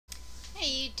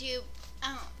Dude,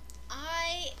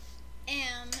 I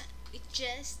am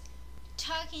just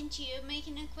talking to you,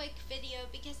 making a quick video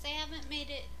because I haven't made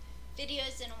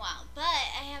videos in a while, but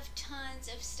I have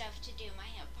tons of stuff to do. My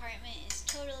apartment is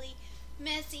totally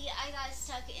messy. I got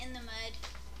stuck in the mud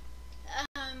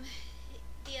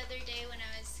the other day when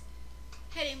I was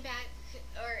heading back,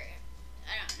 or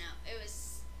I don't know, it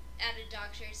was at a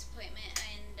doctor's appointment.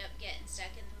 I ended up getting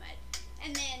stuck in the mud.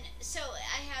 And then, so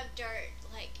I have dirt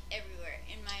like everywhere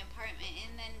in my apartment,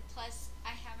 and then plus I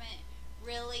haven't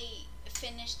really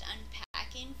finished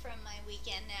unpacking from my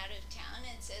weekend out of town,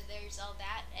 and so there's all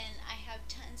that, and I have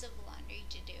tons of laundry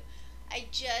to do. I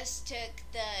just took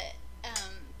the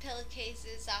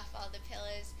pillowcases off all the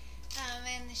pillows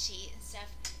and the sheet and stuff.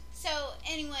 So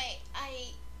anyway,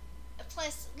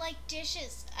 plus like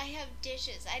dishes, I have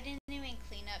dishes. I didn't even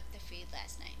clean up the food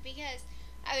last night because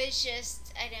I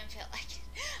didn't feel like it.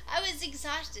 I was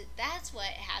exhausted. That's what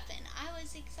happened. I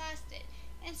was exhausted.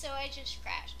 And so I just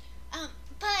crashed.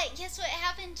 But guess what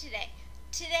happened today?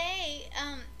 Today,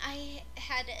 I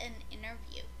had an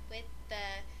interview with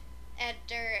the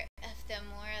editor of the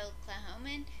Moral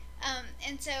Oklahoman.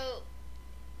 And so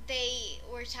they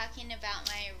were talking about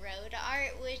my road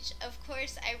art, which of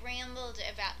course I rambled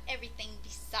about everything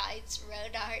besides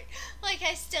road art. Like,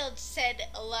 I still said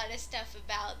a lot of stuff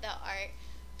about the art,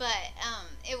 but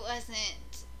it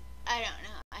wasn't, I don't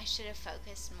know, I should have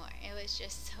focused more. It was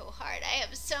just so hard. I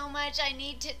have so much I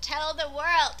need to tell the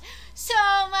world. So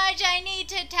much I need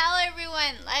to tell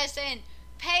everyone. Listen,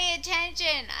 pay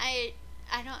attention. I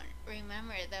don't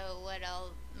remember though what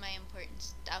all my important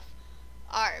stuff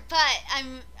are, but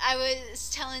I was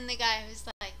telling the guy, I was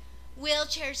like,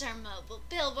 wheelchairs are mobile,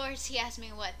 billboards. He asked me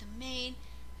what the main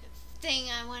thing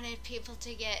I wanted people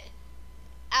to get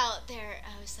out there.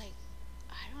 I was like,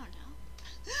 I don't know.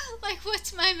 Like,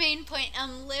 what's my main point?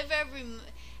 Live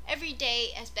every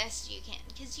day as best you can,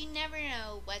 because you never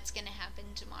know what's gonna happen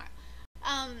tomorrow.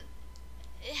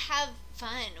 Have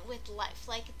fun with life.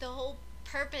 Like, the whole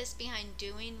purpose behind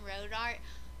doing road art,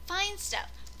 find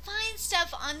stuff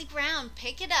on the ground,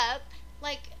 pick it up,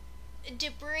 like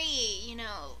debris,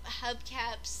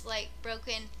 hubcaps, like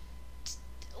broken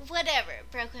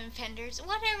fenders,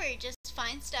 whatever. Just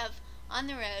find stuff on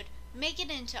the road, make it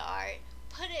into art,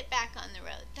 put it back on the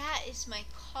road. That is my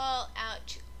call out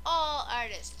to all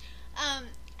artists.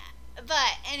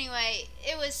 But anyway,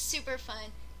 it was super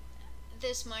fun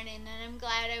this morning, and I'm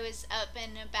glad I was up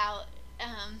and about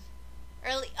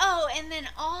early. Oh, and then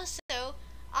also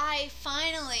I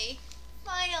finally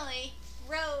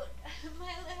wrote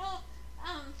my little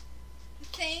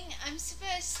thing. I'm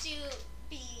supposed to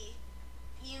be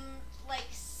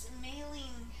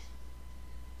mailing.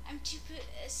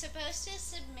 Supposed to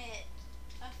submit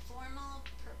a formal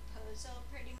proposal,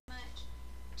 pretty much,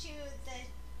 to the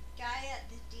guy at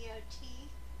the DOT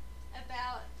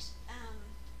about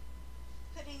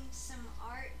putting some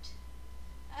art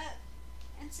up.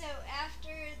 And so after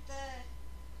the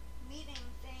meeting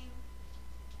thing,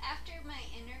 after my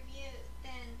interview,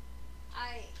 then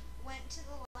I went to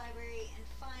the library and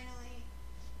finally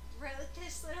wrote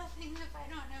this little thing up. I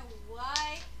don't know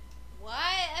why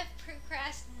I've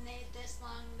procrastinated this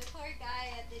long. The poor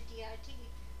guy at the DOT,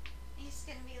 he's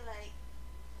gonna be like,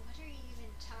 what are you even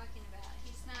talking about?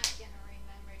 He's not gonna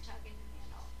remember talking to me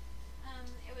at all.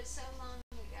 It was so long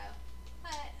ago,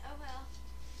 but oh well.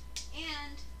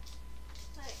 And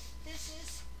look, this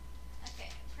is, okay,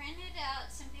 I printed out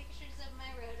some pictures of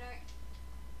my road art,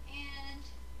 and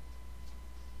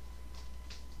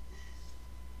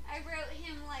I wrote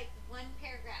him like one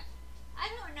paragraph. I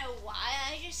don't know why,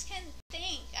 I just couldn't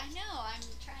think. I know, I'm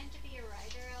trying to be a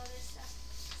writer, all this stuff.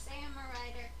 Say I'm a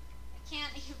writer. I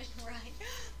can't even write.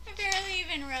 I barely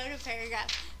even wrote a paragraph.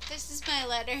 This is my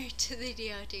letter to the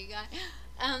DOT guy.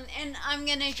 And I'm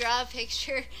gonna draw a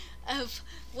picture of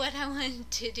what I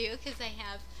wanted to do, because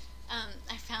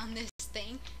I found this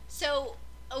thing. So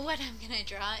what I'm gonna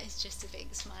draw is just a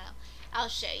big smile. I'll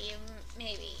show you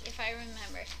maybe if I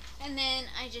remember. And then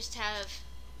I just have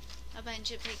a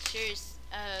bunch of pictures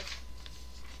of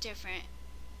different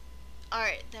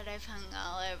art that I've hung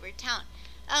all over town.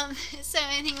 So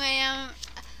anyway,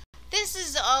 this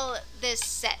is all this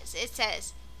says. It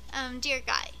says, Dear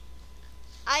Guy,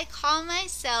 I call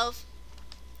myself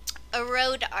a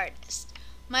road artist.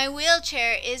 My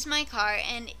wheelchair is my car,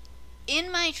 and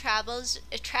in my travels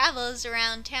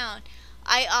around town,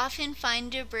 I often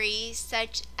find debris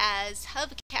such as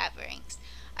hubcap rings.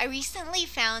 I recently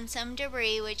found some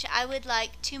debris which I would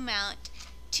like to mount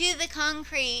to the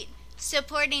concrete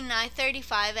supporting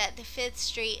I-35 at the 5th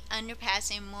Street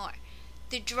underpass and more.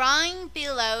 The drawing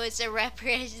below is a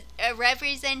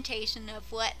representation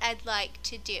of what I'd like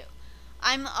to do.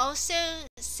 I'm also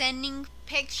sending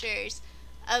pictures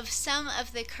of some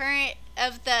of the current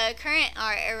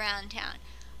art around town.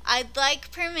 I'd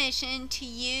like permission to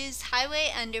use highway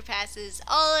underpasses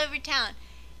all over town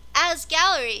as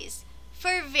galleries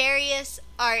for various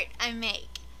art I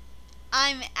make.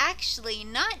 I'm actually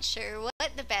not sure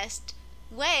what the best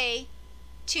way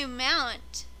to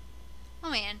mount. Oh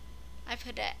man, I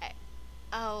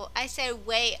said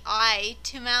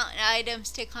to mount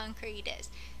items to concrete is.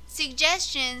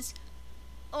 Suggestions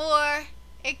or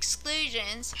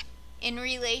exclusions in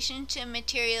relation to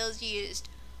materials used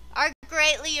are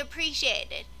greatly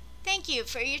appreciated. Thank you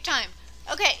for your time.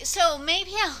 Okay, so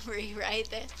maybe I'll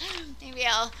rewrite this. Maybe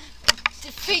I'll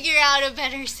figure out a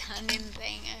better sounding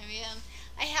thing.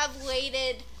 I have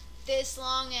waited this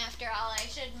long after all. I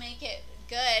should make it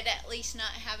good, at least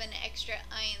not have an extra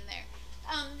I in there.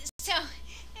 So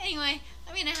anyway,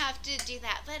 I'm gonna have to do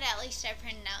that, but at least I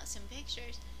printed out some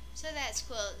pictures. So that's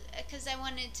cool, because I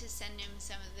wanted to send him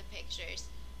some of the pictures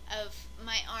of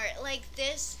my art. Like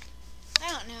this, I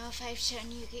don't know if I've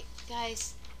shown you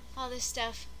guys all this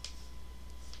stuff.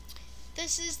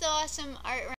 This is the awesome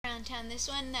art around town. This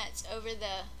one that's over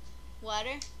the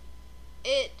water.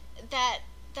 That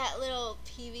little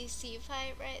PVC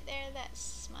pipe right there that's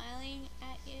smiling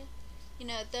at you. You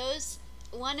know, those,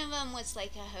 one of them was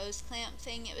like a hose clamp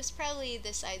thing. It was probably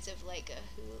the size of like a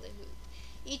hula hoop.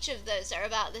 Each of those are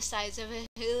about the size of a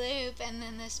hula hoop, and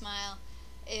then the smile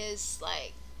is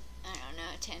like, I don't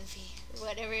know, 10 feet or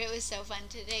whatever. It was so fun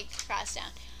to take cross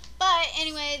down. But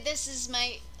anyway, this is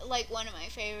one of my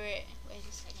favorite. Wait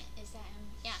a second, is that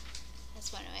him? Yeah,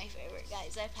 that's one of my favorite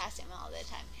guys. I pass him all the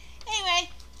time. Anyway,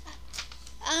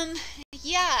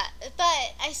 yeah,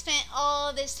 but I spent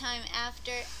all this time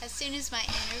after, as soon as my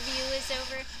interview was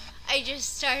over, I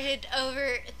just started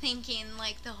overthinking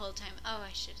like the whole time. Oh,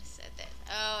 I should have said this.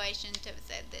 Oh, I shouldn't have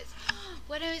said this.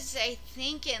 What was I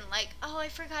thinking? Like, oh, I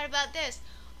forgot about this.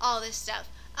 All this stuff.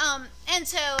 And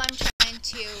so I'm trying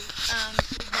to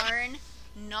learn,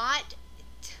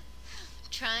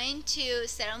 trying to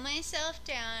settle myself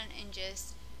down and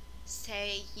just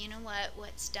say, you know what,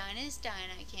 what's done is done.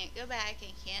 I can't go back.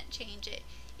 I can't change it.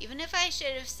 Even if I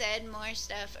should have said more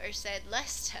stuff or said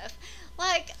less stuff.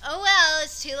 Like, oh well,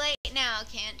 it's too late now.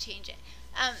 Can't change it.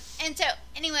 And so,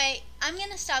 anyway, I'm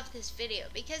going to stop this video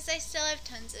because I still have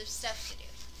tons of stuff to do.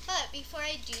 But before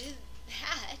I do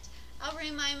that, I'll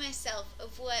remind myself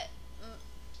of what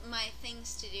my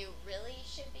things to do really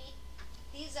should be.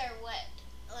 These are what,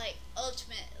 like,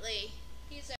 ultimately,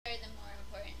 these are the more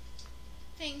important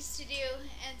things to do.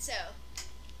 And so,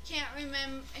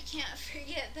 I can't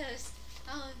forget those.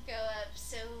 I'll go up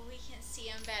so we can see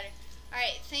them better.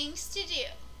 Alright, things to do.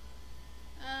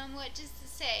 What does it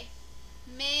say?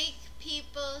 Make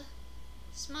people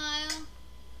smile,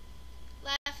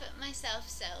 laugh at myself,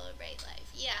 celebrate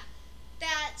life. Yeah,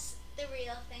 that's the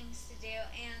real things to do,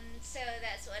 and so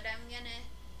that's what I'm gonna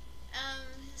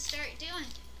start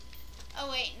doing. Oh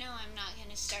wait, no, I'm not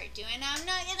gonna start doing. I'm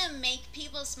not gonna make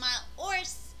people smile, or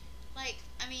I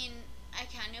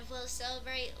kind of will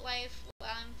celebrate life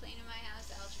while I'm cleaning my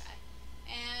house. I'll try,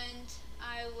 and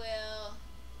I will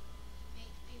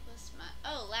make people smile.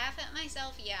 Oh, laugh at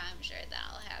myself. Yeah, I'm sure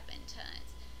that'll happen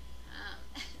tons.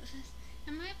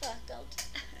 Am I buckled?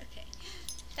 Okay,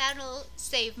 that'll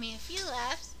save me a few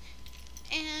laughs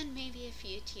and maybe a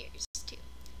few tears.